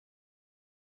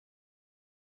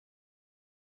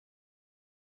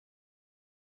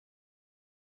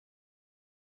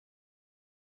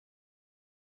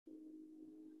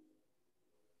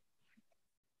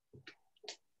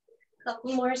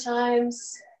Couple more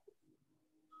times.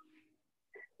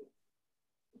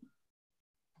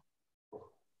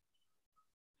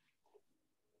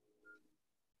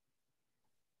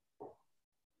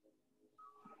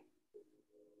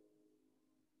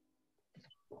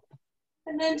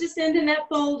 And then just end in that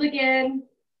fold again.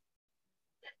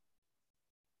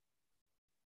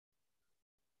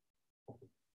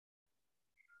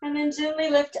 And then gently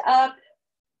lift up,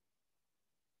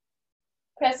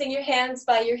 pressing your hands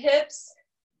by your hips.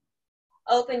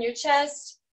 Open your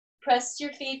chest, press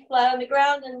your feet flat on the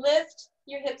ground and lift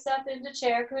your hips up into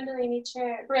chair, Kundalini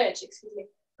chair, bridge.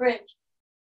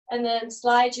 And then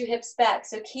slide your hips back.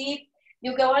 So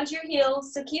you'll go onto your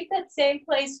heels. So keep that same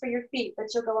place for your feet, but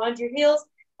you'll go onto your heels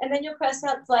and then you'll press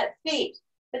out flat feet,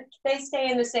 but they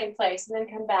stay in the same place and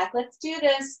then come back. Let's do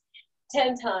this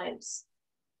 10 times.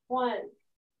 1,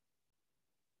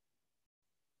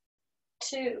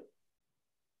 2,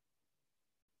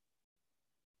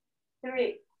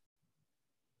 3,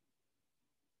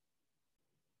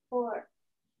 4,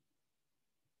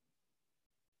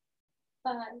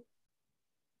 5,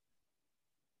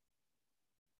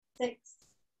 6,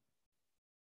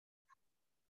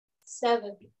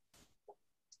 7,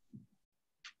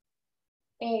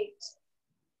 8,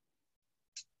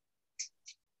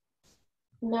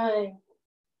 9,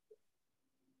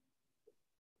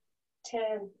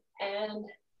 10, and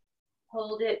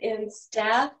hold it in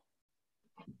staff.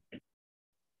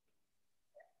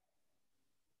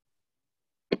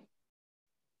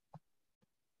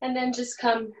 And then just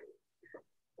come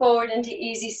forward into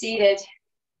easy seated.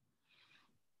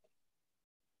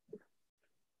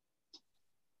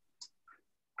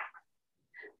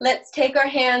 Let's take our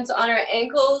hands on our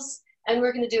ankles and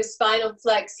we're going to do a spinal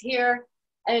flex here.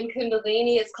 And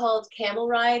Kundalini, it's called camel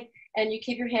ride. And you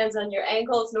keep your hands on your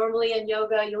ankles. Normally in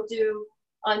yoga, you'll do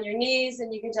on your knees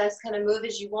and you can just kind of move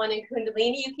as you want. In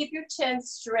Kundalini, you keep your chin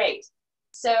straight.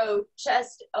 So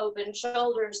chest open,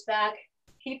 shoulders back.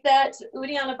 Keep that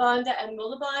Uddiyana Bandha and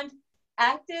Mula Bandha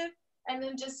active. And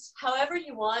then just however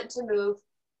you want to move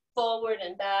forward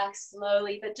and back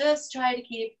slowly, but just try to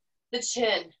keep the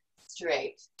chin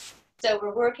straight. So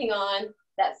we're working on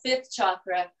that 5th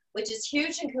chakra, which is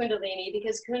huge in Kundalini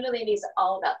because Kundalini is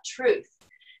all about truth.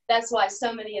 That's why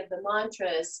so many of the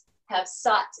mantras have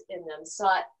Sat in them.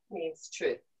 Sat means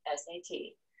truth,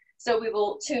 S-A-T. So we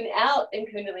will tune out in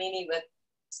Kundalini with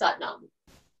Satnam.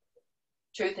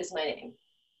 Truth is my name.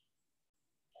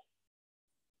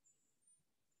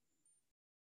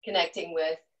 Connecting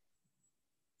with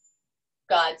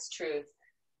God's truth.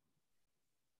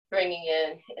 Bringing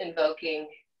in, invoking,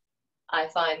 I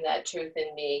find that truth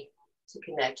in me to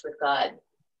connect with God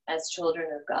as children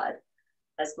of God,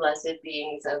 as blessed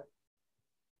beings of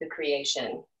the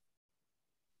creation.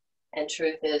 And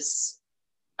truth is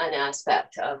an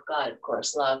aspect of God, of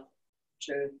course, love,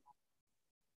 truth,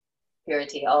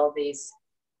 purity, all of these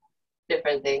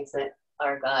different things that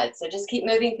are God. So just keep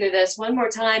moving through this one more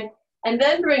time, and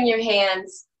then bring your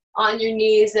hands on your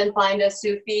knees and find a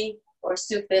Sufi or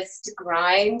Sufist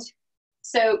grind.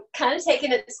 So kind of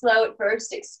taking it slow at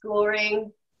first,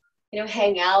 exploring,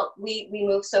 hang out. We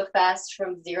move so fast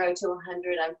from 0 to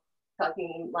 100. I'm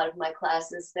talking in a lot of my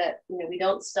classes that, we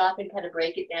don't stop and kind of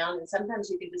break it down. And sometimes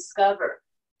you can discover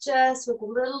just with a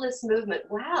littlest movement,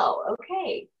 wow,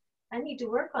 okay, I need to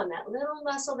work on that little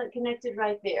muscle that connected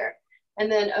right there.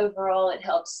 And then overall, it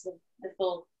helps the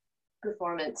full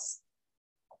performance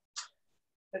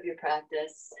of your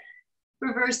practice.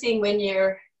 Reversing when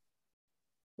you're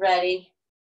ready.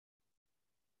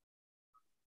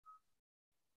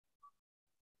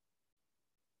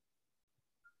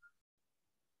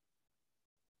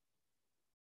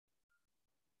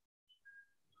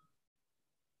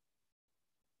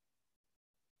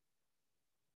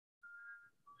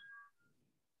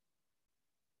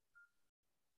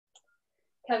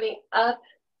 Coming up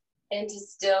into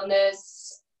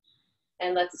stillness,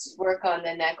 and let's work on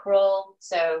the neck roll.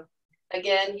 So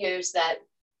again, here's that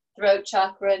throat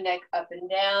chakra, neck up and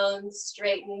down,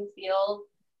 straighten, feel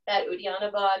that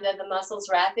Uddiyana Bandha, the muscles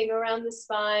wrapping around the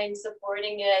spine,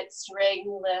 supporting it,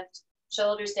 straighten, lift,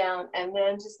 shoulders down, and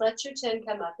then just let your chin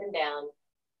come up and down.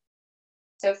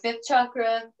 So 5th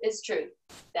chakra is truth.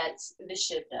 That's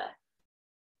Vishuddha.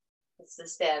 It's the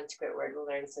Sanskrit word we'll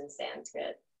learn some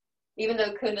Sanskrit. Even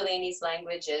though Kundalini's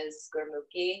language is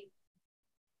Gurmukhi,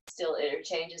 still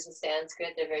interchanges with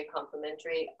Sanskrit. They're very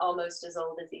complementary, almost as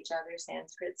old as each other.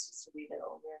 Sanskrit's just a wee bit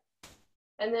older.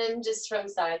 And then just from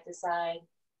side to side.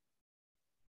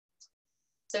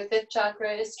 So 5th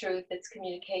chakra is truth, it's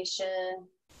communication.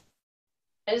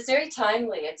 And it's very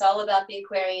timely. It's all about the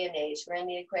Aquarian age. We're in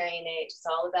the Aquarian age. It's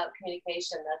all about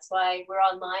communication. That's why we're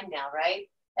online now, right?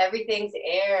 Everything's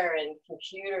air and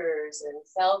computers and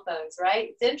cell phones, right?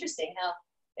 It's interesting how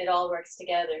it all works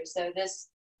together. So this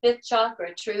fifth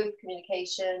chakra, truth,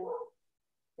 communication,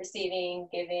 receiving,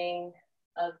 giving,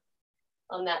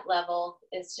 on that level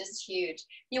is just huge.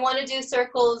 You want to do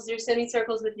circles, you're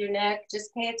semicircles with your neck,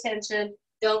 just pay attention.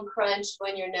 Don't crunch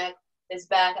when your neck is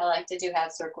back. I like to do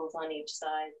half circles on each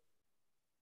side.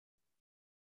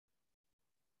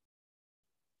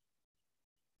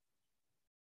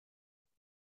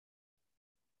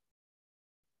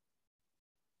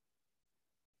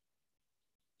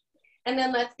 And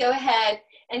then let's go ahead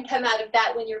and come out of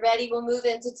that. When you're ready, we'll move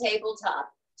into tabletop.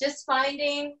 Just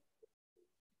finding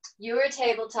your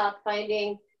tabletop,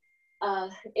 finding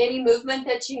any movement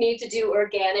that you need to do,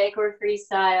 organic or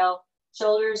freestyle,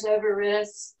 shoulders over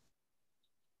wrists.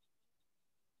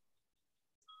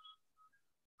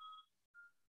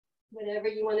 Whatever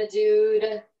you want to do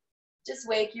to just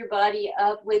wake your body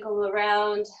up, wiggle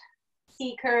around,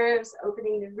 C curves,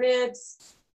 opening the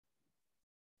ribs.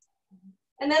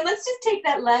 And then let's just take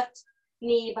that left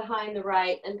knee behind the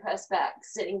right and press back,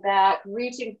 sitting back,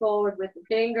 reaching forward with the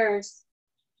fingers.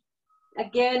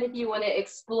 Again, if you want to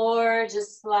explore,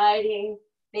 just sliding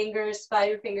fingers,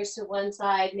 spider fingers to one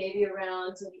side, maybe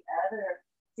around to the other.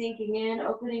 Sinking in,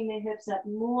 opening the hips up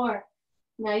more.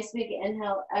 Nice big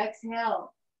inhale,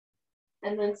 exhale.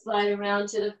 And then slide around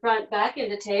to the front, back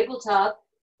into tabletop.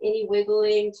 Any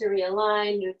wiggling to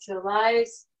realign,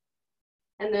 neutralize.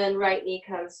 And then right knee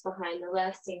comes behind the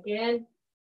left, sink in.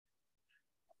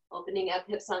 Opening up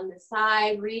hips on the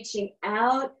side, reaching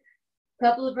out.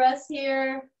 Couple of breaths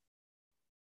here.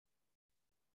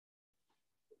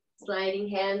 Sliding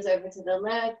hands over to the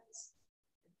left,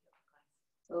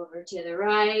 over to the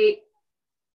right.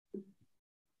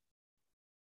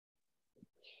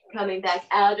 Coming back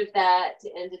out of that to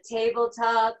into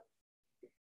tabletop.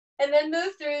 And then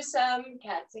move through some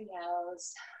cats and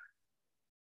cows.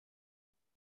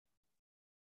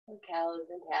 Or cows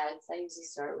and cats. I usually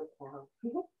start with cow.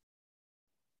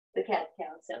 The cat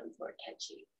cow sounds more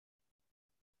catchy.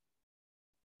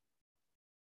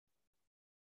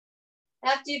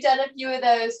 After you've done a few of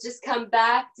those, just come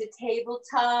back to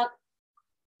tabletop.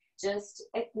 Just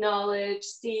acknowledge,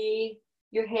 see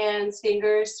your hands,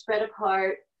 fingers spread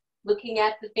apart. Looking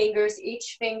at the fingers,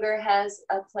 each finger has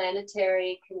a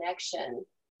planetary connection.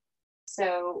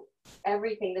 So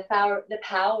everything, the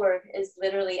power is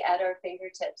literally at our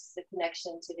fingertips, the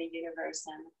connection to the universe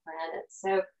and the planets.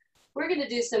 So we're going to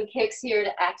do some kicks here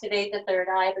to activate the third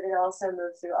eye, but it also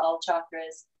moves through all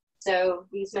chakras. So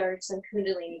these are some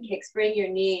Kundalini kicks. Bring your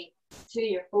knee to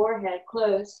your forehead,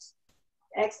 close.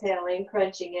 Exhaling,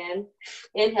 crunching in.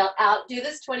 Inhale out. Do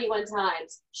this 21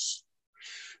 times.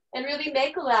 And really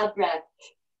make a loud breath.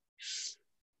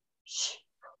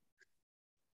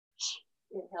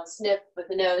 Inhale, sniff with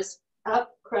the nose.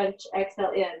 Up, crunch,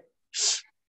 exhale in.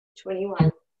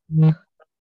 21.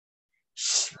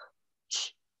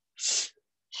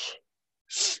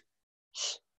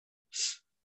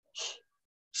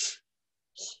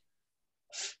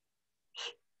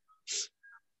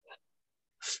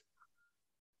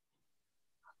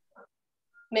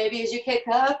 Maybe as you kick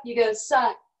up, you go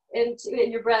sat in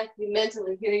your breath. You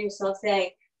mentally hear yourself saying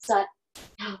sat,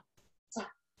 sat.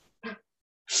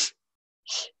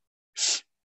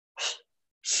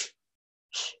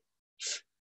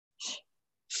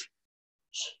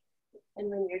 And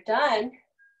when you're done,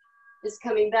 just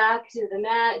coming back to the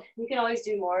mat. You can always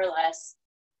do more or less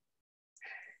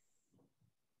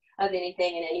of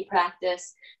anything in any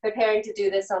practice. Preparing to do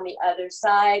this on the other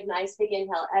side. Nice big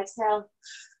inhale, exhale.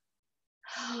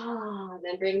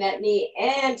 Then bring that knee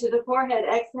in to the forehead.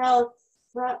 Exhale.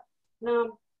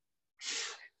 No.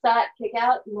 Sat, kick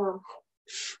out. No.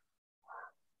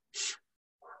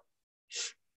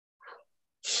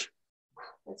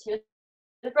 Let's hear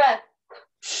the breath.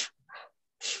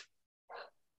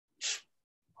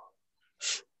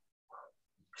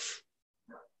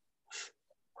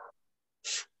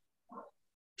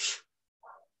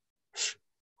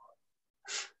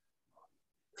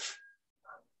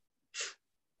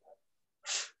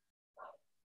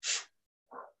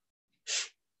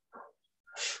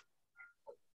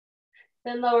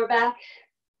 Then lower back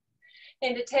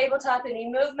into tabletop, any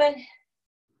movement.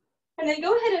 And then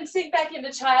go ahead and sink back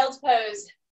into child's pose.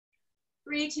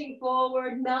 Reaching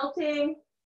forward, melting.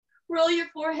 Roll your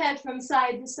forehead from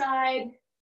side to side.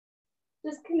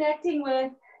 Just connecting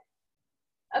with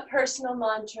a personal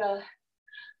mantra.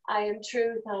 I am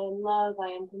truth, I am love, I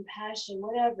am compassion,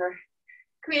 whatever.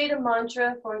 Create a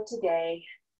mantra for today.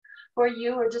 for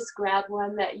you, or just grab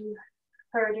one that you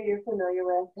heard or you're familiar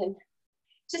with and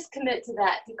just commit to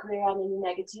that to clear out any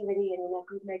negativity, any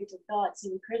negative thoughts,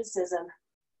 any criticism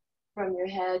from your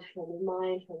head, from your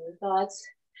mind, from your thoughts.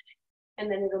 And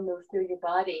then it'll move through your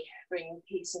body, bringing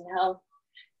peace and health,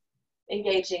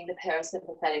 engaging the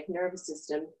parasympathetic nervous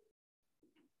system.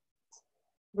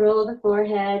 Roll the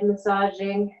forehead,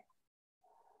 massaging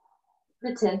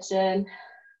the tension.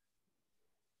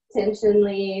 Tension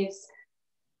leaves.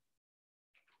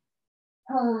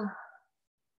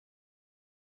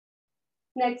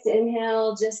 Next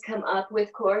inhale, just come up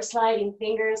with core sliding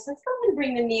fingers. Let's go ahead and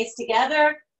bring the knees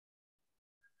together.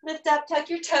 Lift up, tuck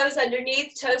your toes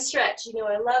underneath, toe stretch. You know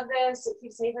I love this. It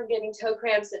keeps me from getting toe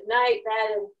cramps at night,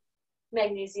 that and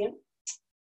magnesium.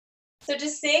 So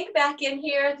just sink back in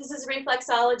here. This is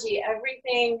reflexology.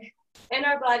 Everything in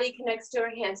our body connects to our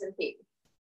hands and feet.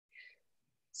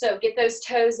 So get those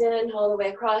toes in all the way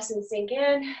across and sink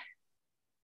in.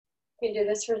 You can do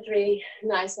this for 3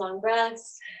 nice long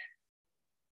breaths.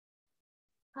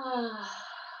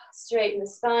 Straighten the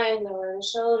spine, lower the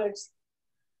shoulders.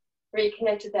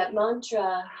 Reconnect with that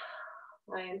mantra.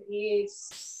 I am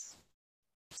peace.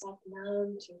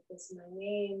 Satnam, truth is my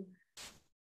name.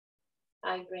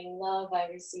 I bring love, I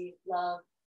receive love.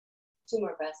 2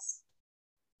 more breaths.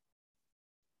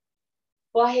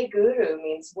 Waheguru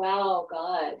means wow,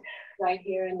 God, right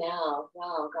here and now.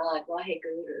 Wow, God,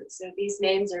 Waheguru. So these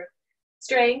names are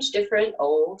strange, different,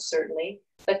 old, certainly,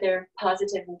 but they're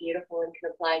positive and beautiful and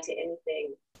can apply to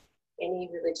anything, any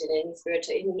religion, any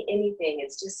spiritual, anything.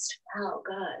 It's just, wow,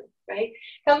 God, right?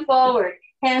 Come forward,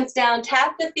 hands down,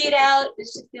 tap the feet out. It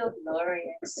should feel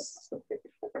glorious.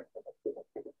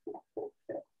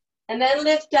 And then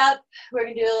lift up. We're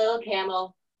going to do a little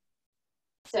camel.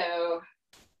 So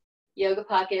yoga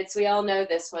pockets, we all know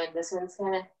this one. This one's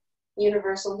kind of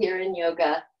universal here in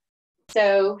yoga.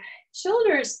 So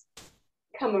shoulders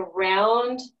come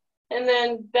around and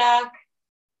then back.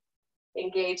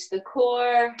 Engage the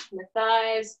core, the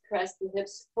thighs, press the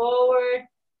hips forward,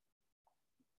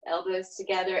 elbows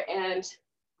together and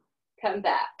come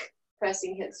back.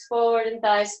 Pressing hips forward and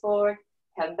thighs forward,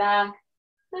 come back.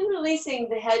 And releasing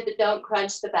the head, but don't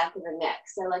crunch the back of the neck.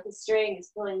 So like a string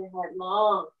is pulling the head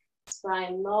long,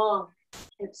 spine long,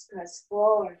 hips press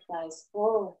forward, thighs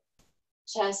forward,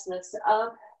 chest lifts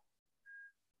up.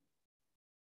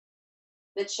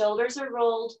 The shoulders are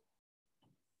rolled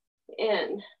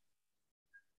in.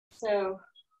 So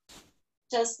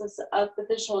just lifts up with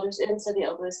the shoulders in so the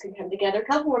elbows can come together. A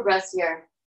couple more breaths here.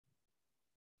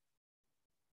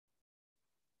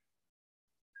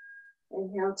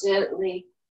 Inhale gently.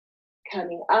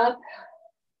 Coming up.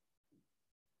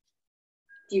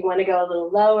 If you want to go a little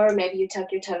lower, maybe you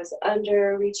tuck your toes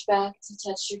under, reach back to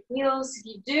touch your heels. If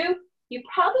you do, you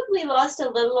probably lost a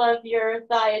little of your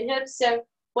thigh and hips. So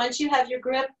once you have your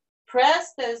grip,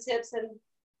 press those hips and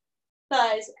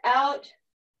thighs out,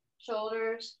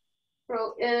 shoulders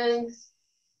roll in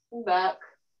and back,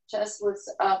 chest lifts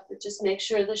up, but just make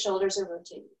sure the shoulders are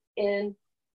rotating in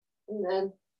and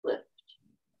then lift.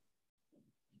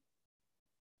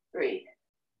 Breathe.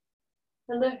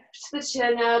 And lift the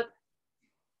chin up.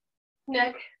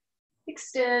 Neck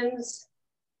extends.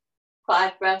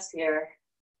 5 breaths here.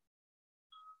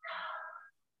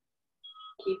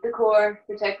 Keep the core,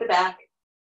 protect the back.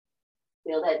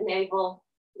 Feel that navel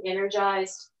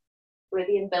energized where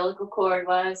the umbilical cord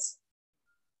was.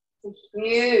 It's a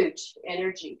huge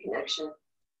energy connection.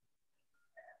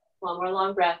 1 more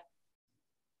long breath.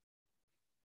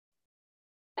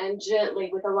 And gently,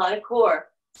 with a lot of core,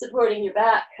 supporting your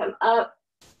back, come up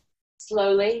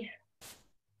slowly.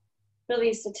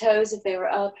 Release the toes if they were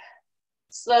up.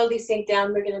 Slowly sink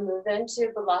down. We're going to move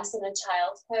into Balasana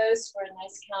Child's Pose for a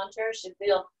nice counter. Should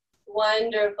feel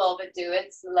wonderful, but do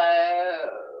it slow.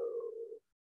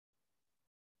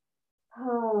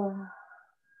 Oh.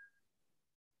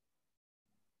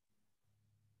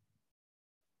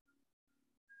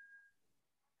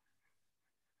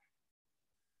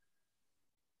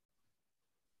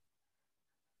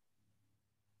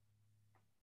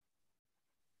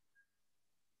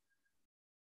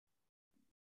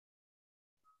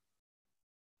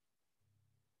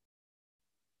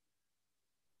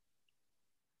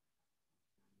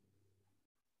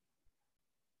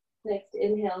 Next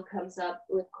inhale comes up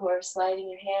with core sliding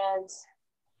your hands.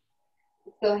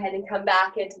 Go ahead and come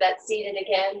back into that seated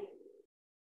again.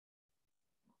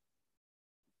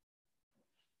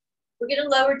 We're going to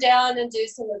lower down and do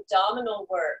some abdominal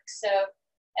work. So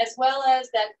as well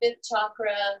as that 5th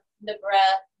chakra, the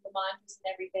breath, the mantras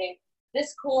and everything,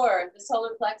 this core, the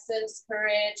solar plexus,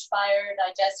 courage, fire,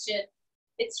 digestion,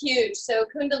 It's huge. So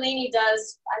Kundalini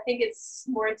does, I think it's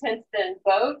more intense than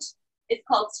boat. It's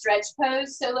called stretch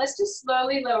pose. So let's just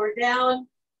slowly lower down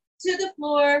to the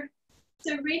floor.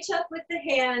 So reach up with the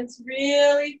hands,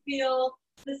 really feel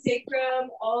the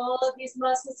sacrum, all of these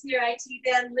muscles here, IT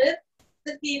band, lift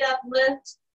the feet up,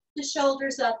 lift the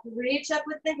shoulders up, reach up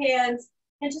with the hands,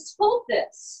 and just hold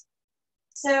this.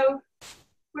 So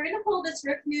we're gonna hold this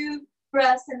for a few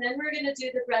breaths, and then we're gonna do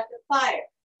the breath of fire.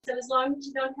 So as long as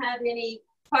you don't have any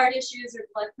heart issues or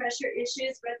blood pressure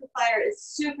issues, breath of fire is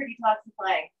super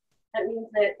detoxifying. That means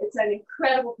that it's an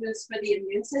incredible boost for the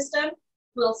immune system.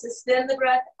 We'll suspend the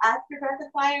breath after breath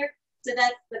of fire. So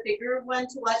that's the bigger one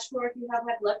to watch for if you have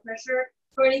high blood pressure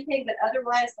or anything. But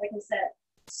otherwise, like I said,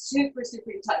 super,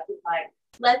 super detoxifying.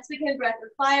 Let's begin breath of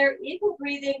fire, equal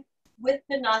breathing with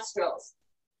the nostrils.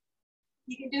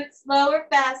 You can do it slow or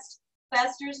fast.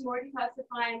 Faster is more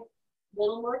detoxifying, a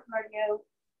little more cardio.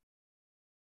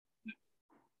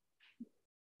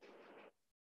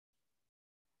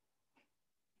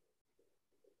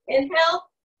 Inhale,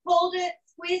 hold it,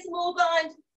 squeeze and hold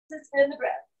on, suspend the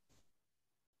breath.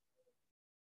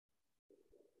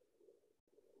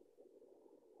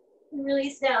 And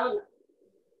release down.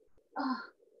 Oh,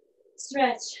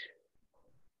 stretch.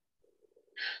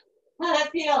 How'd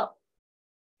that feel?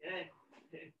 Good.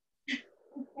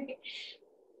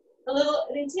 A little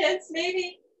intense,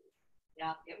 maybe?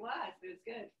 Yeah, it was. It was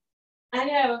good. I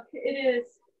know, it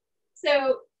is.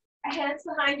 So, hands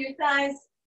behind your thighs,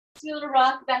 do a little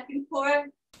rock back and forth.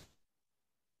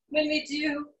 When we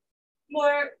do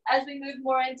more, as we move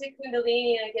more into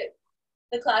Kundalini, and I get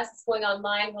the classes going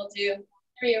online, we'll do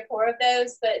 3 or 4 of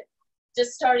those, but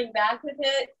just starting back with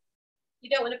it, you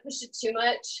don't want to push it too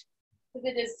much because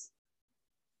it is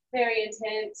very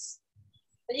intense.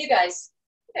 But you guys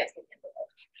can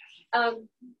handle it.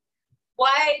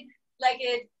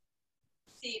 Wide-legged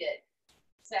seated.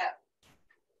 So,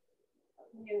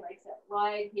 your legs up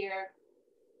wide here.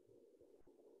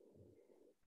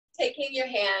 Taking your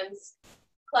hands,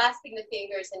 clasping the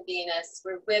fingers in Venus.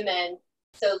 We're women,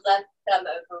 so left thumb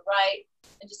over right,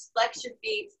 and just flex your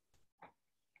feet.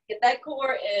 Get that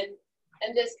core in,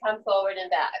 and just come forward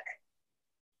and back.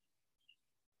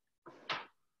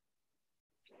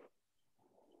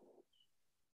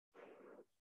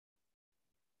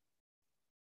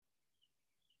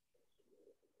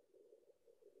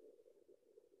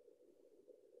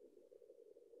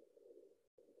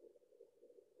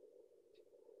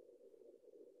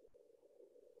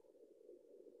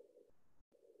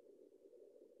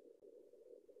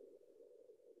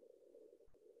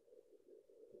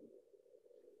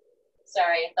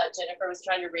 Sorry, I thought Jennifer was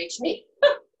trying to reach me.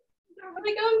 I'm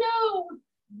like, oh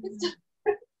no.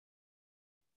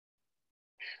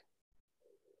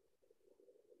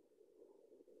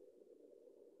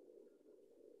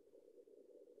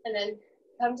 And then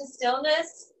come to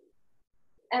stillness.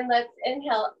 And let's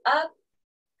inhale up,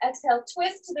 exhale,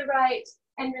 twist to the right,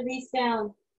 and release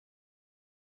down.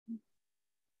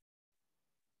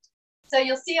 So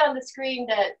you'll see on the screen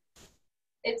that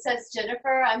it says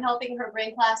Jennifer. I'm helping her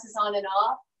bring classes on and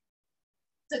off.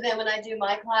 So then when I do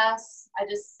my class, I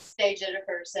just stay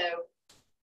Jennifer. So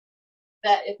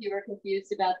that if you were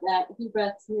confused about that, a few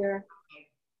breaths here.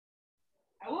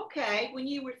 Oh, okay. When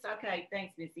you were, okay.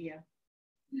 Thanks, Missy.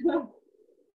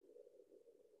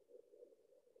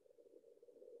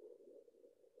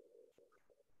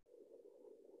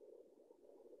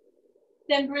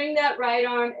 Then bring that right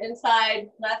arm inside,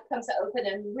 left comes to open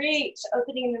and reach,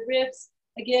 opening the ribs,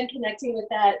 again connecting with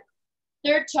that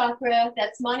third chakra,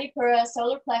 that's Manipura,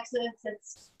 solar plexus.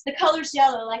 It's, the color's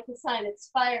yellow like the sun, it's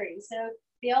fiery. So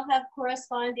they all have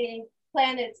corresponding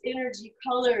planets, energy,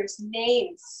 colors,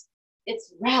 names.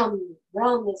 It's Ram,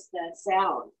 Ram is the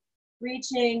sound.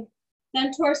 Reaching,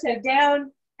 then torso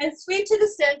down, and sweep to the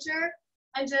center,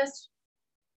 and just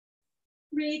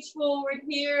reach forward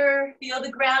here. Feel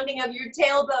the grounding of your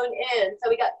tailbone in. So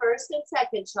we got first and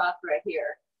second chakra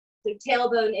here. So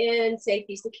tailbone in,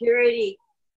 safety, security.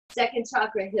 Second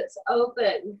chakra, hips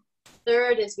open.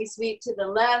 Third, as we sweep to the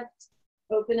left,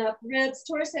 open up ribs,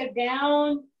 torso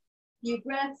down. Few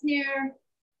breaths here.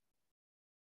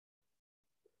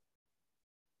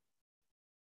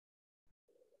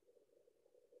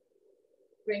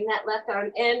 Bring that left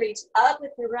arm in, reach up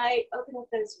with the right, open up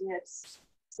those ribs.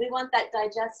 We want that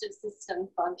digestive system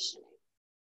functioning.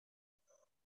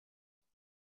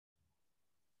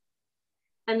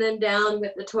 And then down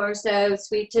with the torso,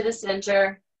 sweep to the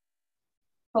center,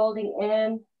 folding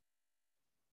in.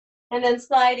 And then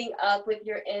sliding up with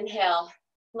your inhale.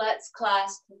 Let's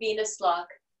clasp, Venus lock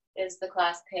is the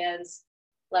clasp hands,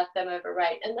 left thumb over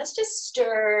right. And let's just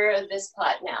stir this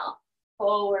pot now.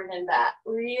 forward and back.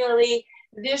 Really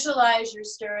visualize you're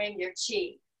stirring your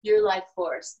chi, your life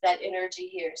force, that energy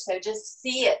here. So just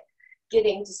see it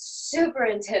getting super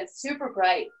intense, super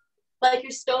bright, like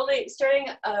you're stirring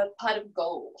a pot of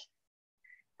gold.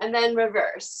 And then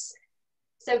reverse.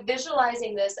 So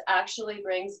visualizing this actually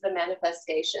brings the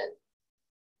manifestation.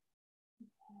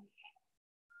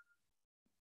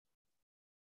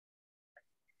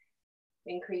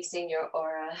 Increasing your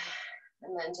aura.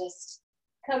 And then just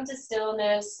come to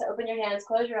stillness, open your hands,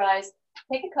 close your eyes,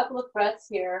 take a couple of breaths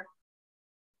here.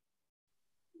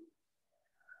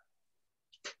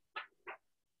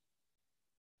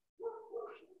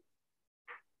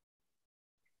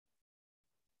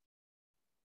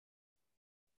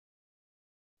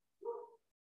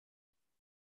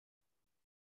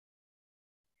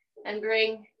 And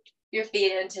bring your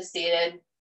feet into seated.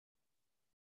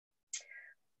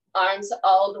 Arms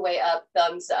all the way up,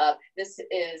 thumbs up. This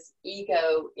is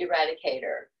ego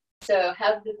eradicator. So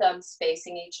have the thumbs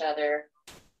facing each other.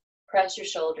 Press your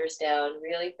shoulders down.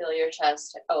 Really feel your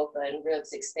chest open,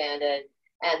 ribs expanded.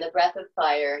 And the breath of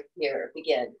fire here,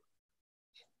 begin.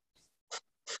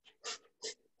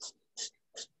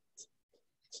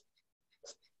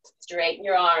 Straighten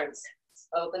your arms.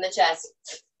 Open the chest.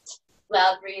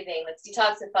 Loud breathing. Let's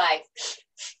detoxify.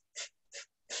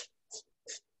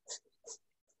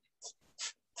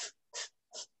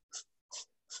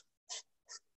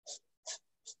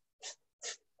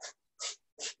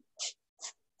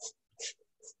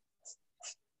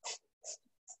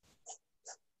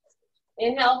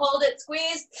 Inhale, hold it,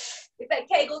 squeeze. Get that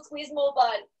Kegel, squeeze more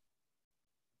butt.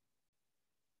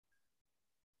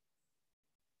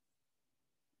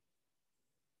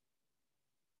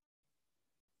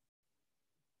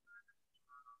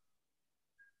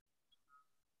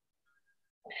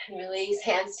 Release,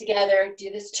 hands together. Do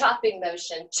this chopping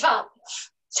motion. Chop,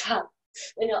 chop.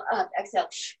 Inhale, up, exhale.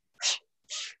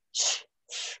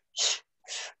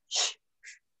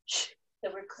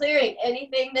 So we're clearing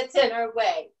anything that's in our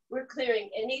way. We're clearing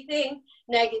anything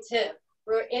negative.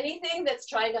 Or anything that's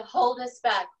trying to hold us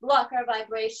back, block our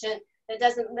vibration, that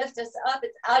doesn't lift us up.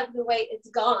 It's out of the way. It's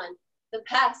gone. The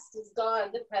past is gone.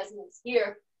 The present is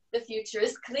here. The future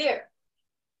is clear.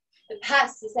 The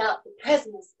past is out. The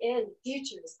present is in. The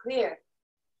future is clear.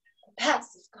 The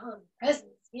past is gone. The present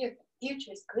is here. The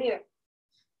future is clear.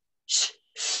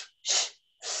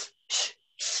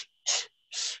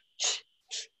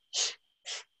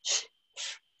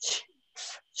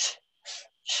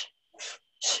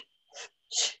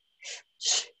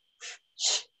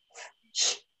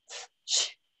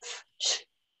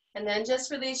 And then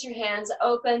just release your hands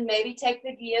open. Maybe take the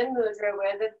Gyan Mudra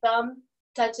where the thumb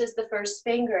touches the first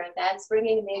finger. That's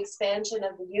bringing the expansion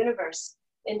of the universe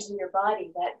into your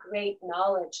body, that great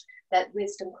knowledge, that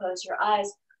wisdom. Close your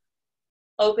eyes.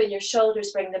 Open your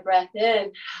shoulders, bring the breath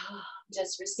in.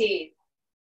 Just receive.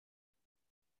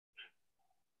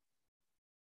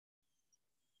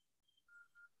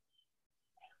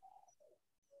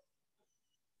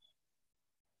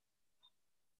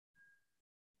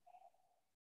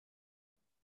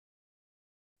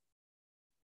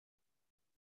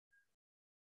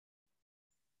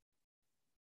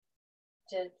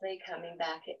 Gently coming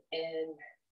back in.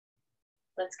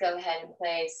 Let's go ahead and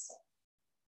place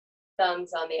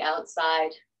thumbs on the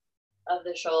outside of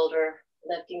the shoulder,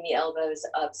 lifting the elbows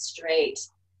up straight.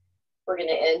 We're going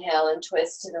to inhale and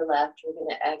twist to the left. We're going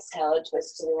to exhale and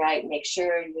twist to the right. Make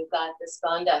sure you've got the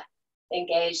spanda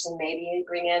engaged, and maybe you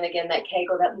bring in again that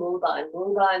Kegel, that Move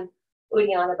on,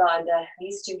 Uddiyana Bandha.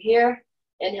 These two here.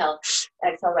 Inhale,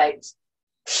 exhale, right.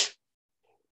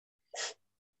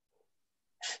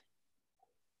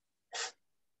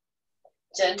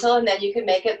 Gentle, and then you can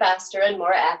make it faster and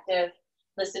more active.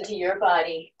 Listen to your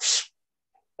body.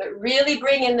 But really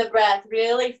bring in the breath.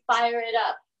 Really fire it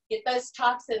up. Get those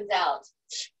toxins out.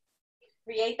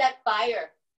 Create that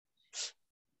fire.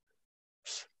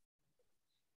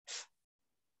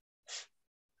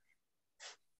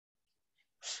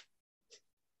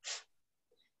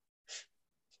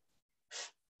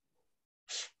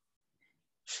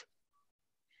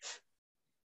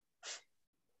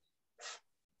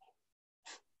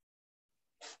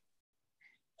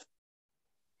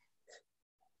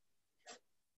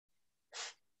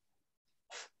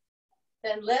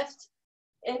 Then lift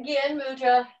in Gyan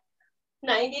Mudra,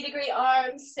 90-degree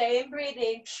arms, same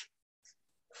breathing.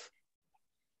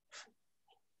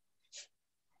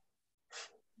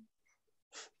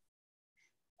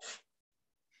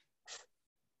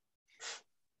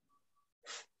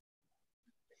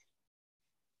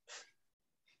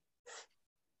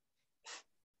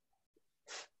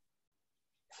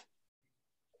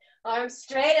 Arms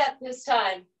straight up this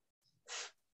time.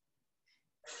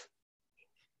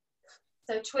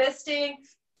 So twisting.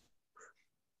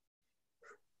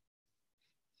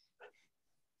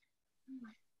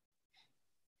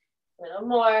 A little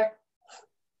more.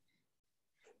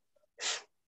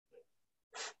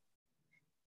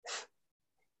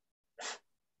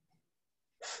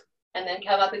 And then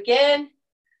come up again.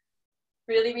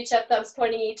 Really reach up, thumbs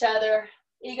pointing each other.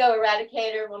 Ego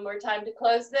eradicator. One more time to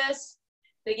close this.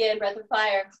 Begin, breath of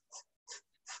fire.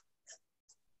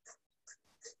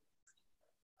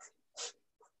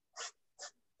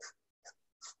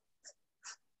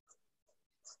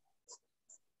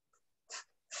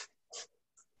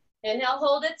 Inhale,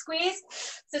 hold it, squeeze.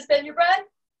 Suspend your breath.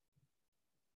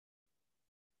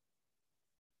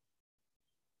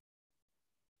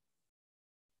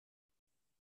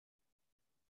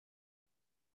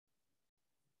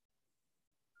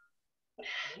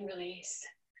 And release.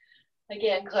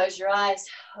 Again, close your eyes,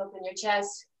 open your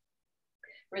chest,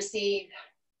 receive.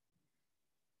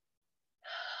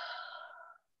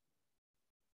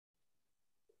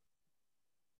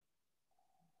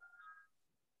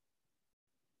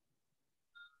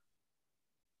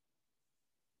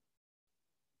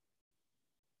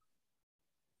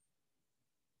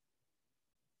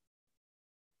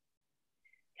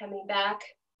 Coming back,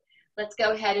 let's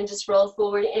go ahead and just roll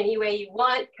forward any way you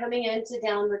want, coming into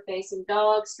downward facing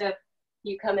dog. So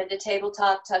you come into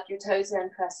tabletop, tuck your toes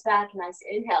in, press back, nice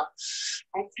inhale.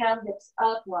 Exhale, hips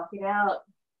up, walk it out.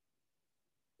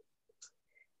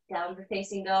 Downward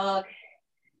facing dog,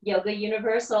 yoga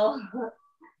universal.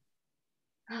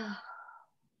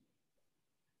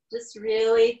 Just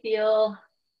really feel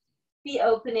the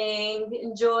opening,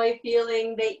 enjoy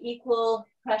feeling the equal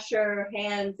pressure,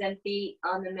 hands and feet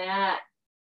on the mat.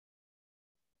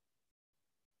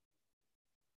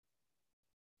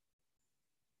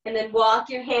 And then walk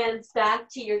your hands back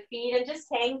to your feet and just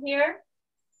hang here.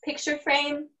 Picture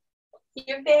frame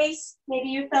your face. Maybe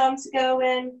your thumbs go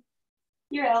in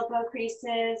your elbow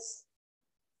creases.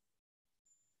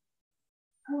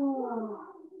 Oh.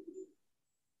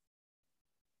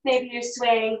 Maybe you're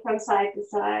swaying from side to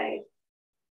side.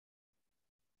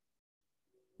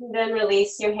 And then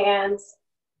release your hands.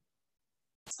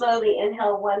 Slowly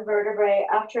inhale one vertebrae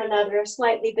after another,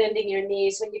 slightly bending your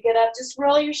knees. When you get up, just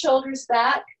roll your shoulders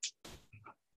back.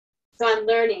 So I'm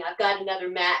learning. I've got another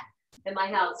mat in my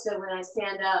house. So when I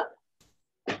stand up,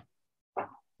 you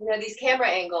know, these camera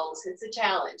angles, it's a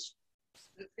challenge.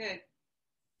 That's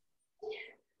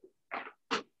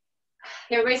good.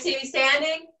 Everybody see me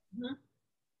standing? Mm-hmm.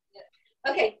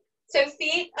 Okay, so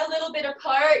feet a little bit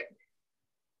apart.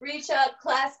 Reach up,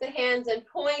 clasp the hands and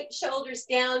point, shoulders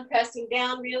down, pressing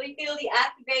down. Really feel the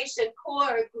activation,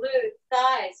 core, glutes,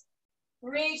 thighs.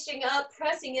 Reaching up,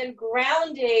 pressing in,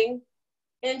 grounding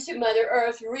into Mother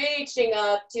Earth, reaching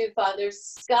up to Father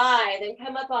Sky. Then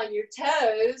come up on your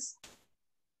toes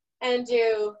and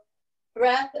do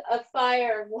breath of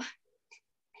fire.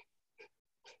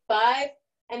 5,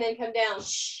 and then come down.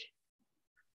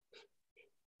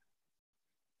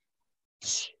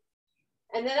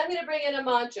 And then I'm going to bring in a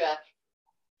mantra.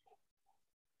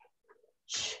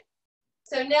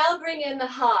 So now bring in the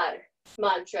Har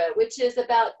mantra, which is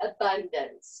about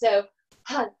abundance. So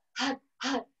Har, Har,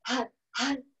 Har, Har,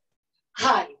 Har,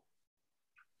 Har.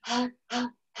 Har,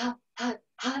 Har, Har, Har,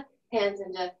 Har. Hands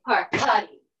into Har,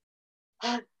 Hari.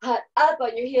 Har, Har. Up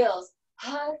on your heels.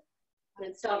 Har.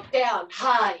 And stomp down.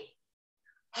 Hari.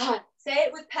 Har. Say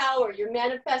it with power. You're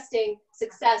manifesting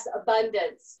success,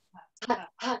 abundance. Har,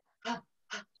 Har.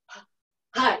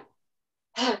 Hi.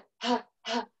 Ha, ha,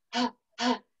 ha, ha,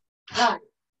 ha, hi.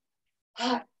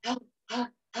 Ha, ha,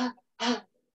 ha, ha, ha,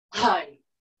 hi.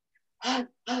 Ha,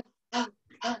 ha, ha,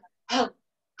 ha, ha,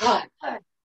 hi.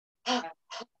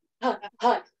 Ha, ha,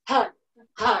 ha, ha, ha,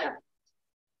 hi.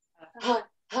 Ha, ha,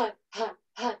 ha,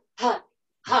 ha, ha,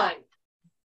 hi.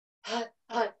 Ha,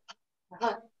 ha,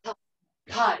 ha, ha,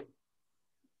 hi.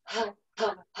 Ha,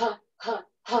 ha, ha, ha,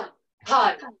 ha,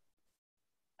 hi.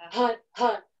 Ha,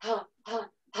 ha, ha, ha,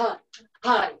 ha,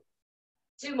 hi.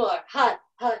 2 more. Ha,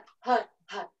 ha, ha,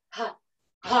 ha, ha,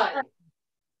 hi.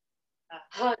 Ha,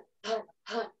 ha,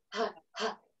 ha, ha,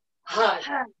 ha,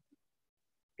 hi.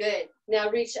 Good. Now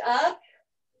reach up,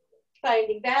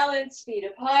 finding balance, feet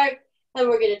apart, and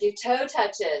we're going to do toe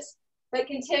touches, but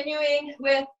continuing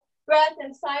with breath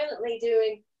and silently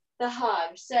doing the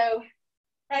hug. So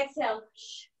exhale.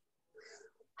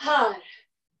 Hug.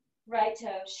 Right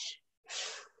toe.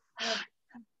 Hug.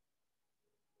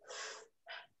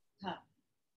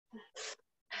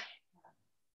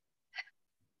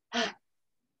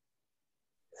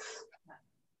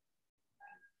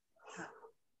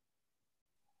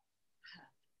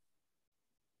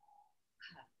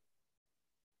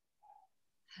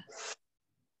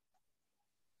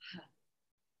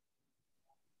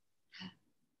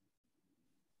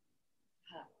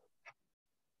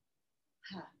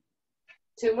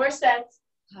 2 more sets.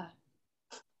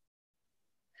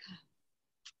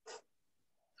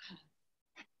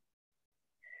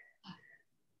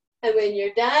 And when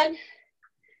you're done,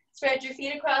 spread your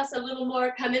feet across a little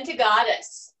more. Come into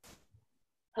goddess.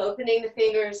 Opening the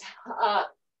fingers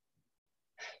up.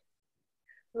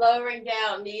 Lowering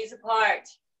down, knees apart.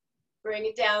 Bring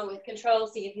it down with control.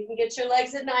 See if you can get your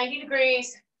legs at 90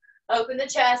 degrees. Open the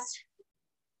chest.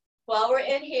 While we're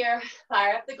in here,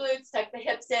 fire up the glutes, tuck the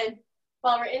hips in.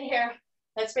 While we're in here,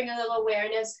 let's bring a little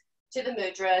awareness to the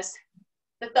mudras.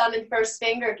 The thumb and first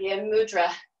finger, Gyan Mudra.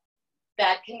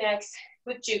 That connects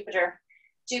with Jupiter.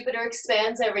 Jupiter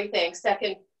expands everything.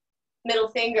 Second middle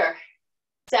finger,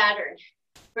 Saturn,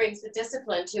 brings the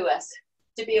discipline to us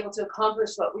to be able to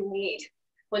accomplish what we need.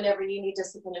 Whenever you need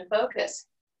discipline and focus,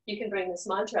 you can bring this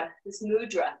mantra, this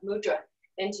mudra,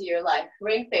 into your life.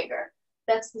 Ring finger,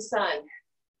 that's the sun.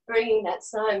 Bringing that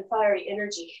sun, fiery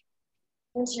energy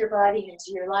into your body, into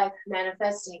your life,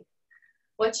 manifesting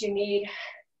what you need,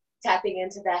 tapping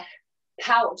into that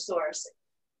power source.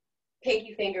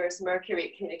 Pinky finger is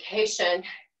Mercury, communication.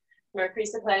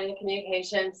 Mercury's the planet of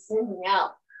communication, sending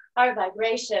out our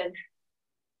vibration,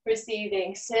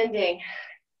 receiving, sending.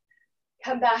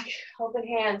 Come back, open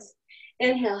hands.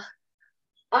 Inhale,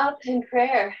 up in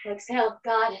prayer. Exhale,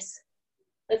 goddess.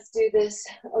 Let's do this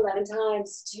 11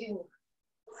 times. 2,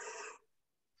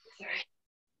 3,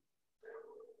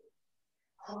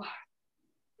 4.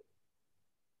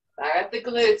 Fire up the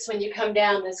glutes when you come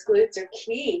down. Those glutes are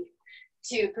key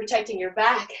to protecting your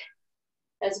back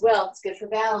as well. It's good for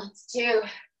balance too.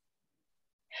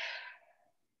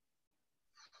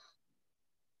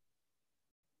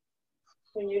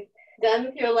 When you're done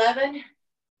with your 11,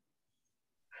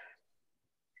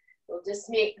 we'll just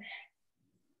meet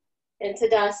in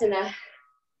Tadasana,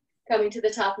 coming to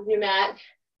the top of your mat.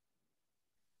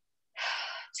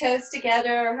 Toes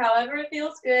together, however it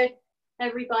feels good.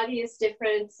 Everybody is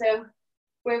different, so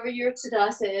wherever your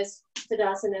Tadasana is,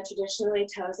 Tadasana traditionally,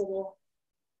 toes a little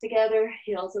together,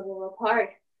 heels a little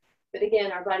apart. But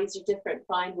again, our bodies are different.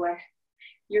 Find where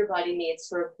your body needs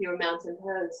for your mountain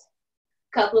pose.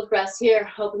 Couple of breaths here.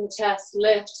 Open the chest,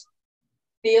 lift.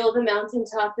 Feel the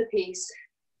mountaintop, the peace,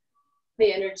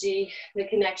 the energy, the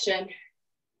connection.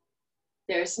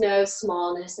 There's no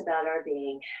smallness about our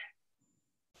being.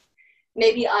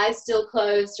 Maybe eyes still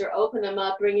closed or open them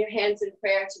up. Bring your hands in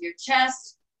prayer to your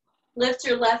chest. Lift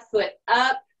your left foot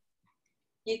up.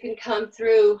 You can come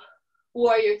through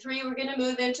Warrior 3. We're going to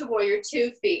move into Warrior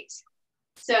 2 feet.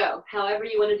 So however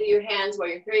you want to do your hands,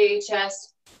 Warrior 3,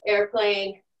 chest,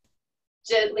 airplane,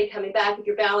 gently coming back. If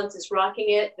your balance is rocking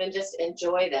it, then just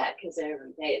enjoy that because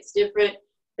every day it's different.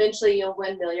 Eventually you'll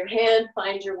windmill your hand,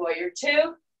 find your Warrior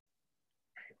 2.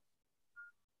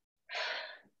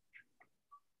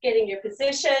 Getting your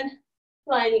position,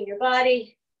 lining your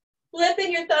body,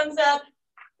 flipping your thumbs up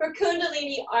for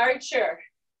Kundalini Archer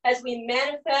as we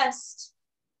manifest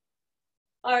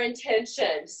our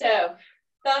intention. So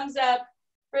thumbs up,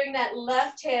 bring that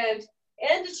left hand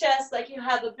into chest like you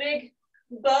have a big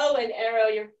bow and arrow.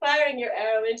 You're firing your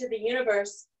arrow into the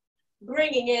universe,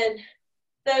 bringing in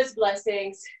those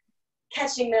blessings,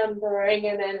 catching them,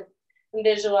 bringing them in, and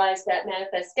visualize that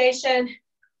manifestation.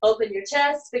 Open your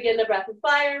chest, begin the breath of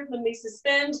fire. When we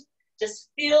suspend, just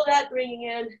feel that bringing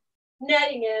in,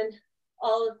 netting in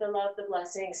all of the love, the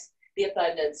blessings, the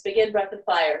abundance. Begin breath of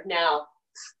fire now.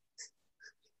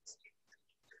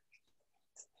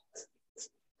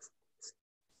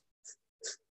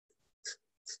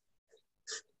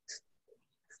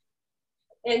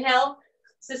 Inhale,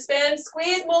 suspend,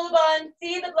 squeeze, Mulaband,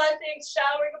 see the blessings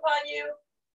showering upon you.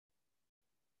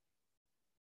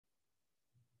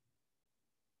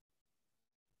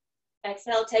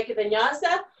 Exhale, take a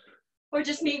vinyasa, or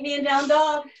just meet me in down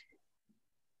dog.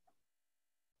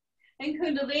 In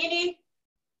Kundalini,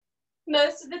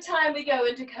 most of the time we go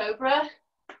into Cobra.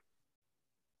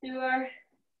 Do our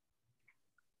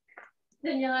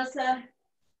vinyasa.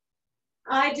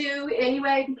 I do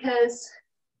anyway because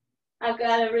I've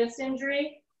got a wrist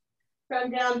injury from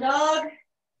down dog.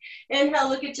 Inhale,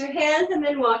 look at your hands and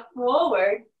then walk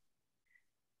forward.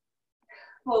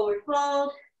 Forward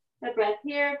fold, a breath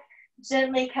here.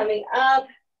 Gently coming up,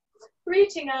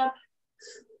 reaching up,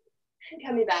 and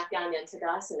coming back down into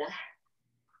Tadasana.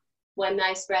 One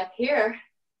nice breath here.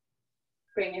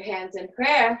 Bring your hands in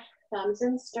prayer, thumbs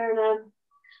in sternum.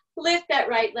 Lift that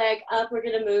right leg up. We're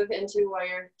going to move into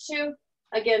Warrior 2.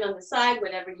 Again, on the side,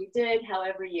 whatever you did,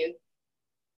 however you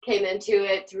came into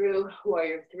it through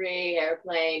Warrior 3,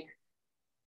 airplane,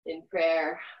 in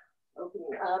prayer,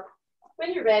 opening up.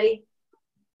 When you're ready,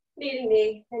 meeting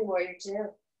me in Warrior 2.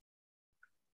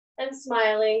 And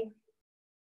smiling,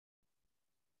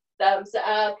 thumbs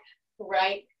up,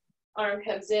 right arm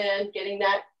comes in, getting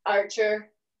that archer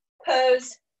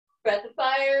pose, breath of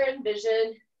fire, and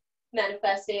vision,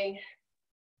 manifesting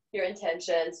your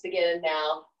intentions. Begin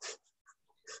now.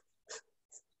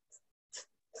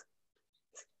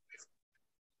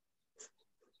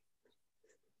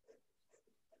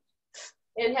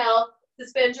 Inhale,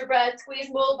 suspend your breath, squeeze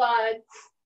Mulban.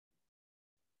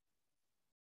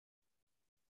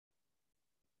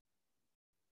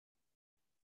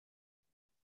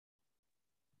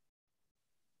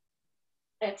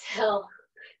 Exhale,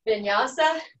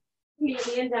 vinyasa,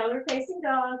 median downward facing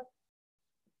dog.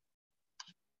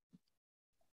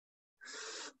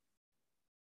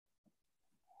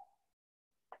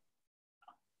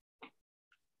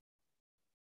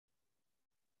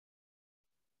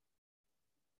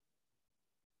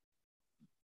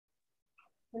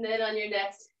 And then on your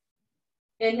next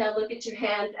inhale, look at your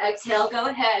hands. Exhale, go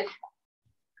ahead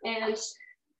and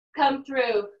come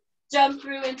through, jump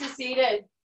through into seated.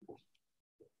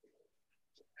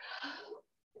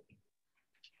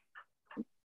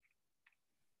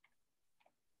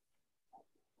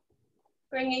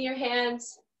 Bringing your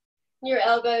hands, your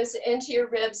elbows into your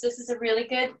ribs. This is a really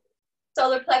good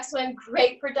solar plex one,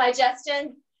 great for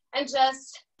digestion. And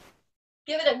just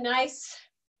give it a nice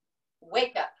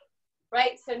wake up,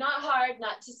 right? So not hard,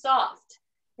 not too soft.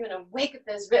 You want to wake up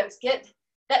those ribs, get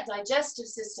that digestive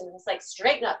system. It's like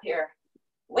straighten up here,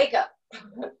 wake up.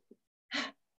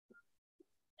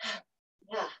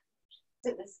 Yeah,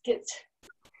 so this gets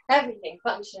everything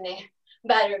functioning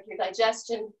better. If your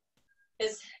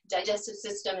digestive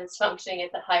system is functioning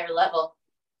at the higher level,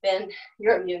 then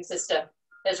your immune system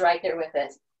is right there with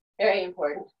it. Very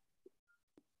important.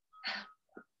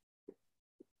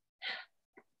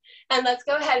 And let's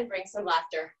go ahead and bring some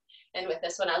laughter. And with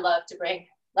this one, I love to bring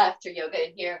laughter yoga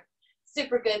in here.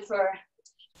 Super good for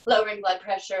lowering blood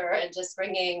pressure and just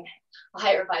bringing a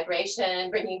higher vibration,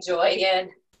 bringing joy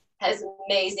in. Has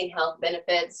amazing health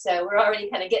benefits. So we're already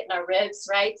kind of getting our ribs,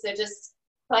 right? So just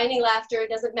finding laughter, it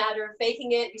doesn't matter.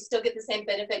 Faking it, you still get the same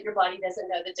benefit. Your body doesn't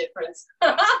know the difference.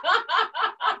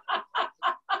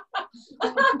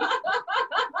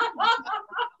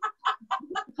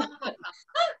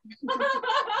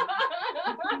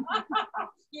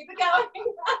 Keep it going.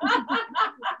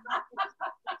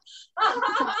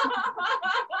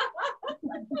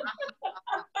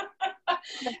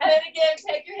 And then again,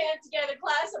 take your hands together,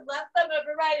 clasp them, left thumb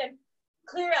over right, and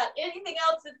clear out anything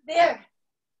else that's there.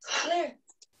 Clear,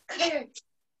 clear.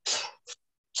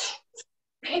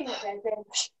 Bring that right there.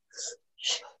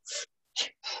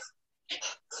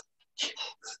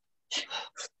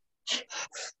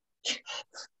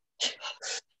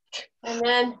 And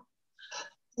then,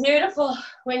 beautiful.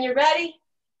 When you're ready,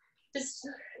 just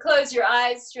close your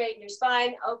eyes, straighten your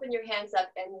spine, open your hands up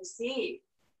and receive.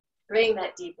 Bring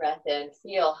that deep breath in.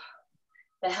 Feel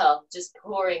the health just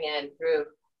pouring in through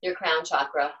your crown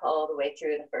chakra, all the way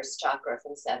through the first chakra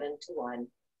from 7 to 1.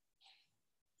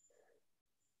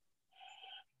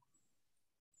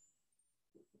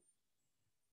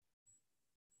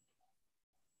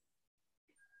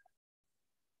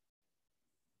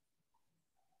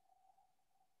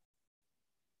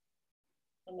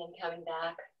 And then coming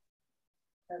back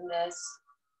from this,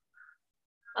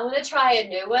 I'm going to try a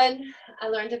new one I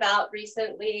learned about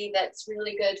recently that's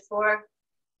really good for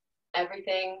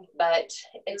everything, but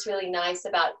it's really nice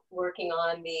about working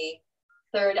on the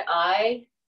third eye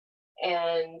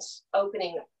and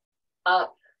opening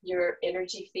up your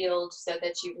energy field so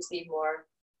that you receive more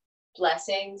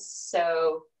blessings.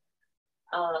 So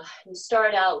you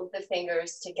start out with the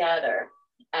fingers together.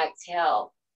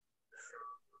 Exhale,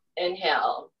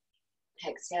 inhale,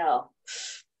 exhale,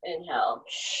 inhale.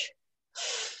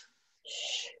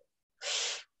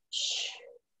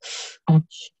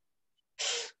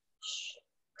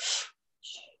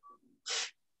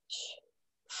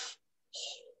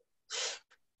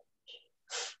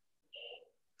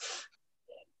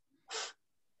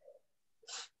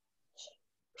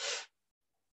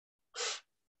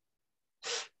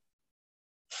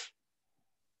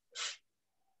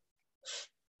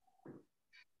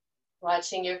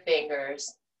 Watching your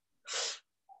fingers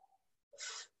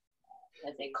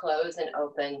as they close and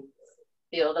open.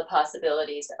 Feel the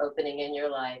possibilities opening in your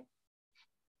life.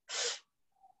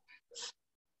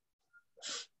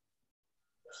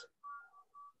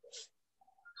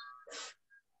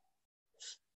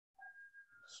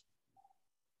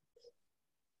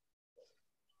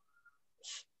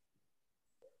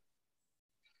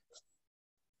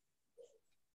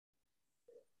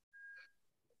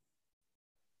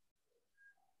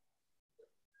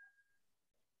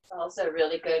 It's also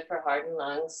really good for heart and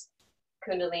lungs.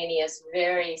 Kundalini is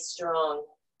very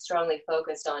strongly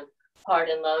focused on heart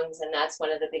and lungs, and that's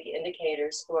one of the big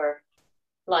indicators for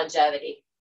longevity,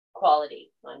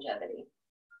 quality longevity.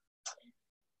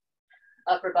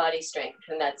 Upper body strength,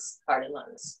 and that's heart and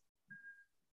lungs.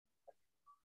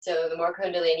 So the more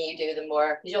Kundalini you do, the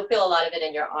more, you'll feel a lot of it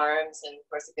in your arms, and of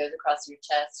course it goes across your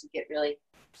chest. You get really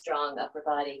strong upper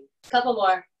body. A couple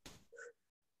more.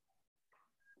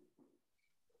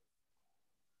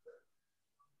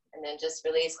 And then just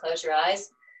release, close your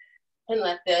eyes, and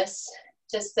let this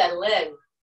just settle in.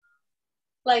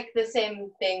 Like the same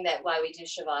thing that why we do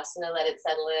Shavasana, let it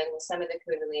settle in. With some of the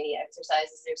Kundalini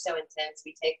exercises, they're so intense,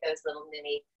 we take those little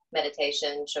mini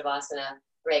meditation Shavasana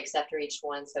breaks after each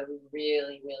one, so we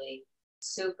really, really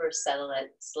super settle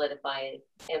it, solidify it,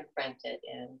 imprint it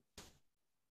in.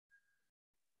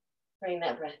 Bring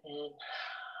that breath in.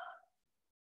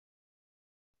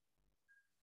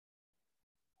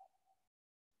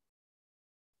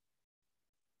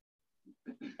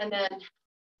 And then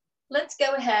let's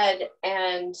go ahead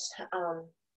and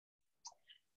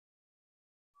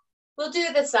we'll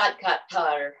do the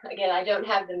Satkatar. Again, I don't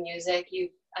have the music.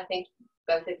 I think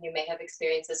both of you may have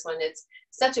experienced this one. It's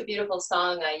such a beautiful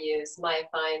song I use. Maya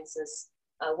Fines is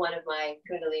one of my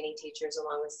Kundalini teachers,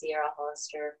 along with Sierra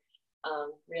Hollister.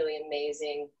 Really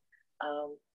amazing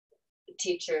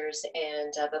teachers.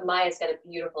 And but Maya's got a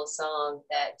beautiful song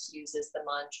that uses the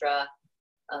mantra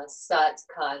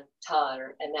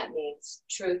Satkatar, and that means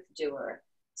truth doer.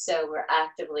 So we're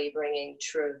actively bringing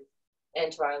truth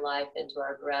into our life, into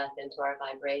our breath, into our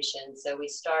vibration. So we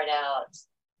start out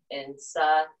in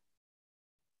Satkatar.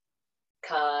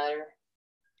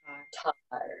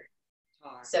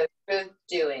 So truth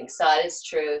doing, Sat is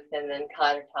truth, and then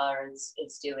Tar is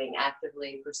doing,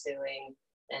 actively pursuing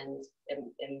and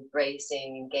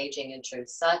embracing, engaging in truth.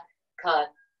 Sat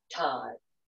Tar.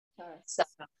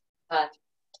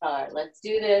 Let's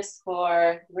do this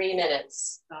for 3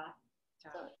 minutes. Sat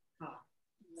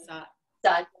Tar.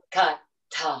 Sat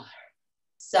Tar.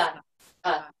 Sat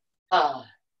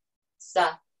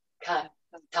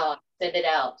Tar. Send it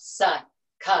out. Sat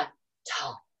Tar.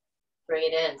 Bring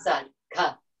it in. Sat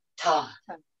Tar.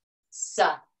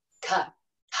 Sat Tar.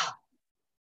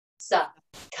 Sat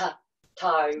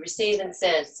Tar. You receive and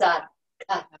send. Sat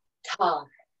Tar.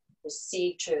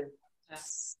 Receive truth.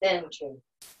 Send truth.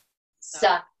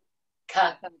 Sat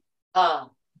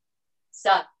Tar.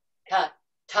 Sat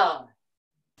Tar.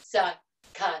 Sat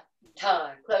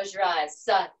Tar. Close your eyes.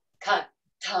 Sat Tar.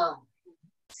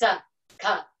 Sat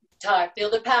Tar. Feel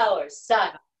the power.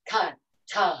 Sat Tar.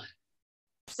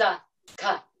 Sat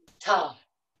Tar.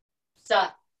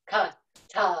 Sat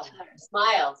Tar.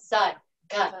 Smile. Sat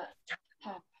Tar.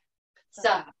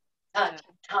 Sat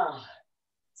Tar.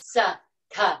 Sat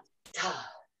Tar.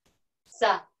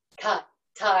 Sat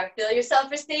Tar. Feel yourself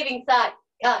receiving. Sat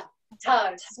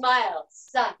Tar. Smile.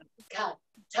 Sat Tar.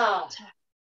 Sat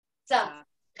Tar.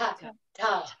 Sat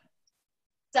Tar.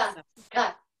 Sat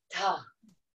Tar.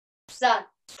 Sat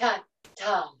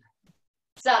Tar.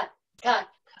 Sat Tar.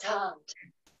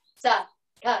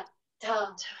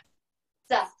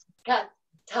 Sat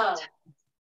Tar.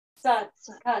 Sat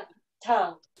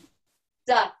Tar.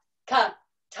 Sat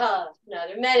Tar.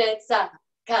 Another minute. Sat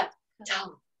Tar.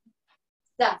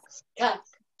 Sat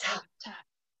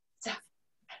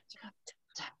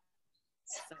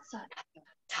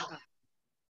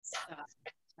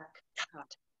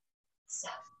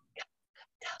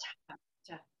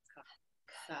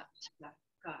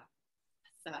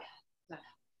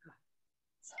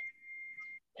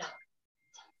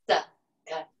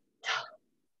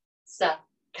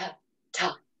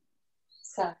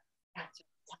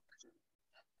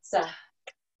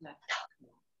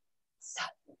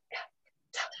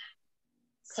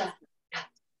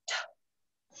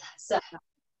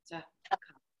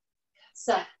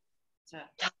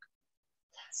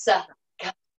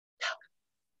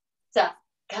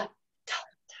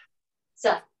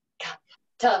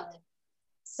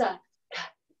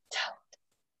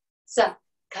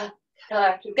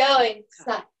Tar. Keep going.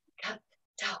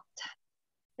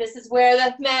 This is where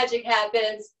the magic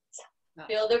happens.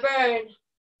 Feel the burn.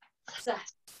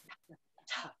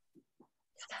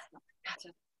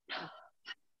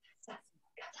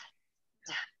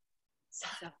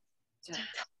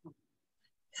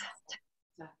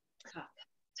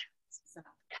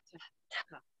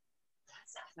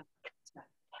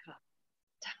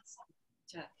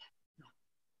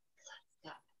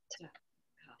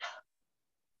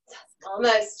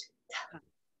 Almost.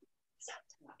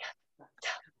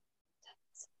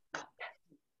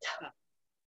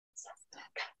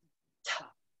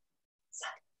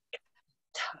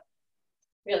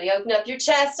 Really open up your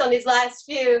chest on these last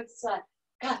few.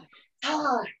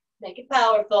 Make it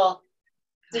powerful.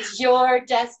 This is your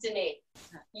destiny,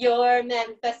 your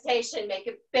manifestation. Make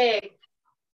it big.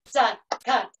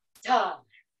 Sa-ka-ta,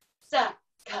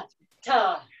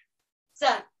 sa-ka-ta,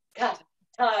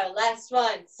 sa-ka-ta. Last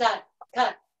one,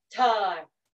 sa-ka-ta.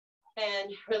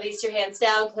 And release your hands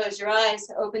down, close your eyes,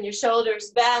 open your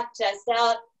shoulders back, chest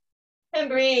out, and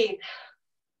breathe.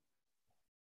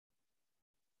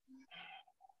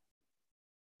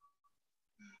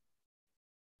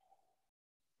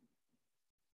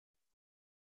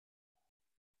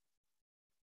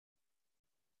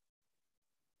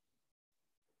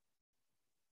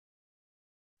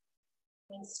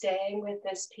 And staying with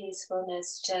this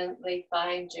peacefulness, gently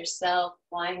find yourself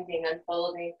winding,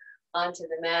 unfolding onto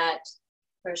the mat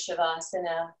for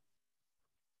Shavasana.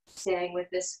 Staying with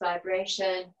this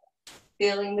vibration,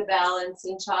 feeling the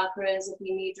balancing chakras. If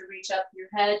you need to reach up your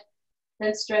head,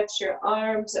 then stretch your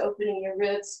arms, opening your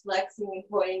ribs, flexing and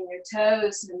pointing your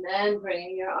toes, and then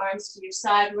bringing your arms to your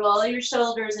side. Roll your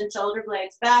shoulders and shoulder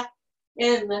blades back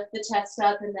in, lift the chest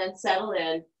up, and then settle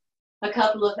in. A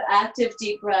couple of active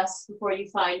deep breaths before you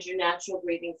find your natural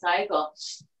breathing cycle.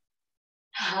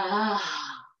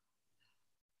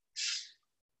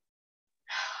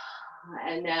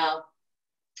 And now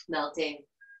melting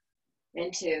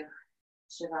into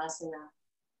Shavasana.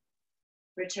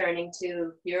 Returning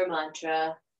to your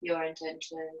mantra, your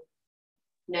intention,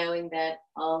 knowing that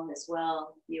all is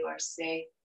well, you are safe,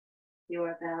 you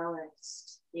are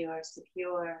balanced, you are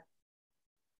secure,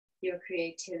 your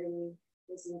creativity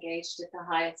is engaged at the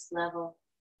highest level.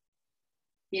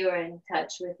 You are in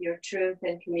touch with your truth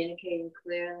and communicating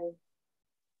clearly.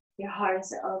 Your heart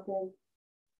is open.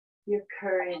 Your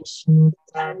courage is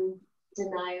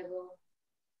undeniable.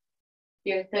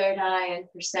 Your third eye and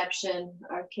perception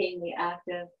are keenly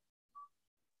active.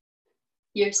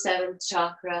 Your seventh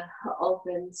chakra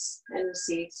opens and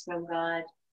receives from God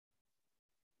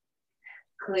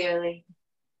clearly.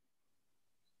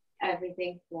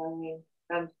 Everything flowing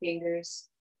from fingers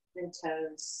and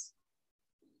toes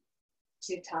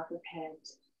to top of head.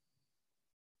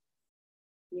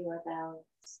 You are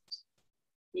balanced.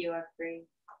 You are free.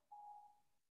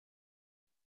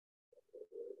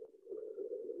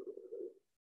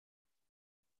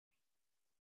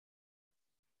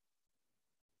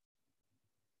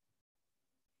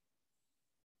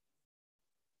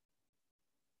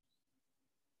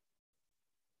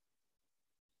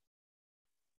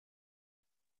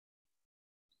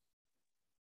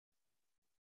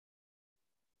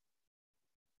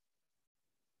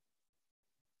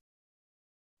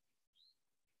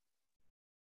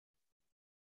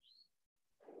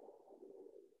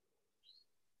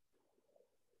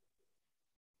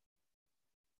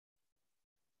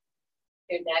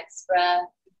 Your next breath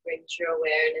brings your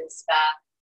awareness back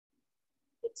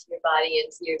into your body,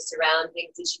 into your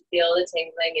surroundings as you feel the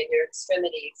tingling in your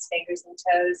extremities, fingers and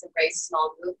toes, embrace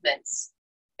small movements.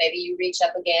 Maybe you reach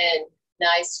up again,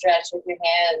 nice stretch with your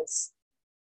hands,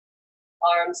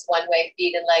 arms one way,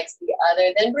 feet and legs the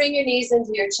other. Then bring your knees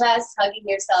into your chest, hugging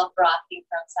yourself, rocking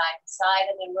from side to side,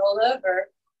 and then roll over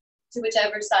to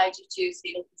whichever side you choose,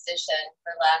 fetal position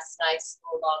for last nice,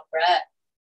 full, long breath.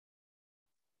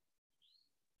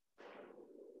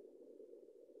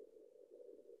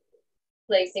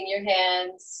 Placing your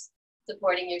hands,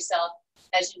 supporting yourself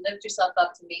as you lift yourself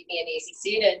up to meet me in easy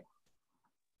seated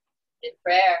in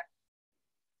prayer.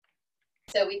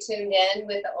 So we tuned in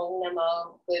with Om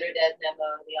Namo, Buddha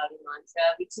Namo, the Adi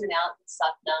mantra. We tune out with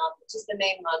Satnam, which is the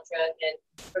main mantra again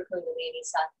for Kundalini.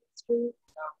 Satnam is truth,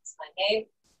 Nam is my name.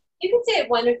 You can say it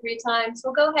 1 or 3 times.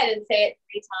 We'll go ahead and say it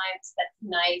 3 times. That's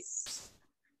nice.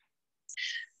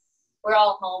 We're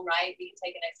all home, right? We can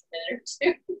take an extra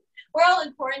minute or 2. We're all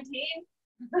in quarantine.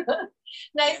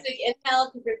 Nice big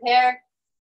inhale to prepare.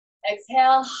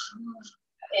 Exhale.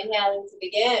 Inhaling to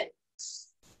begin.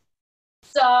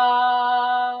 So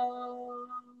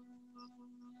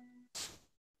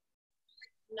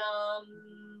Nam.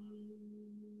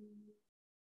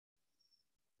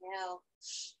 Now.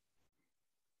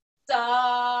 So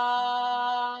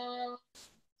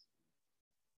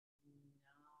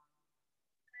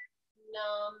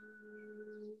Nam.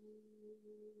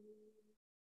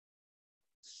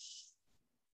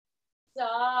 So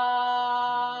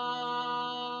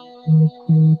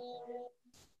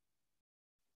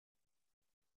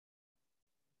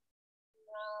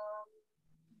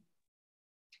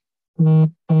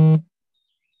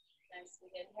nice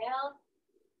big inhale.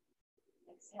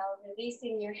 Exhale,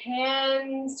 releasing your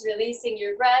hands, releasing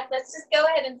your breath. Let's just go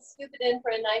ahead and scoop it in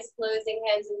for a nice closing.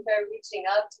 Hands in prayer, reaching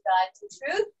up to God, to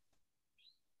truth.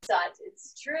 Sat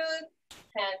is truth.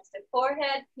 Hands to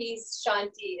forehead. Peace.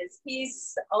 Shanti is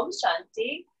peace. Om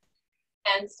Shanti.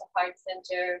 Hands to heart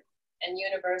center. And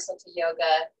universal to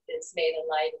yoga is made a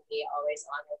light in me. Always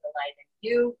honor the light in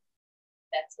you.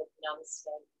 That's what namaste.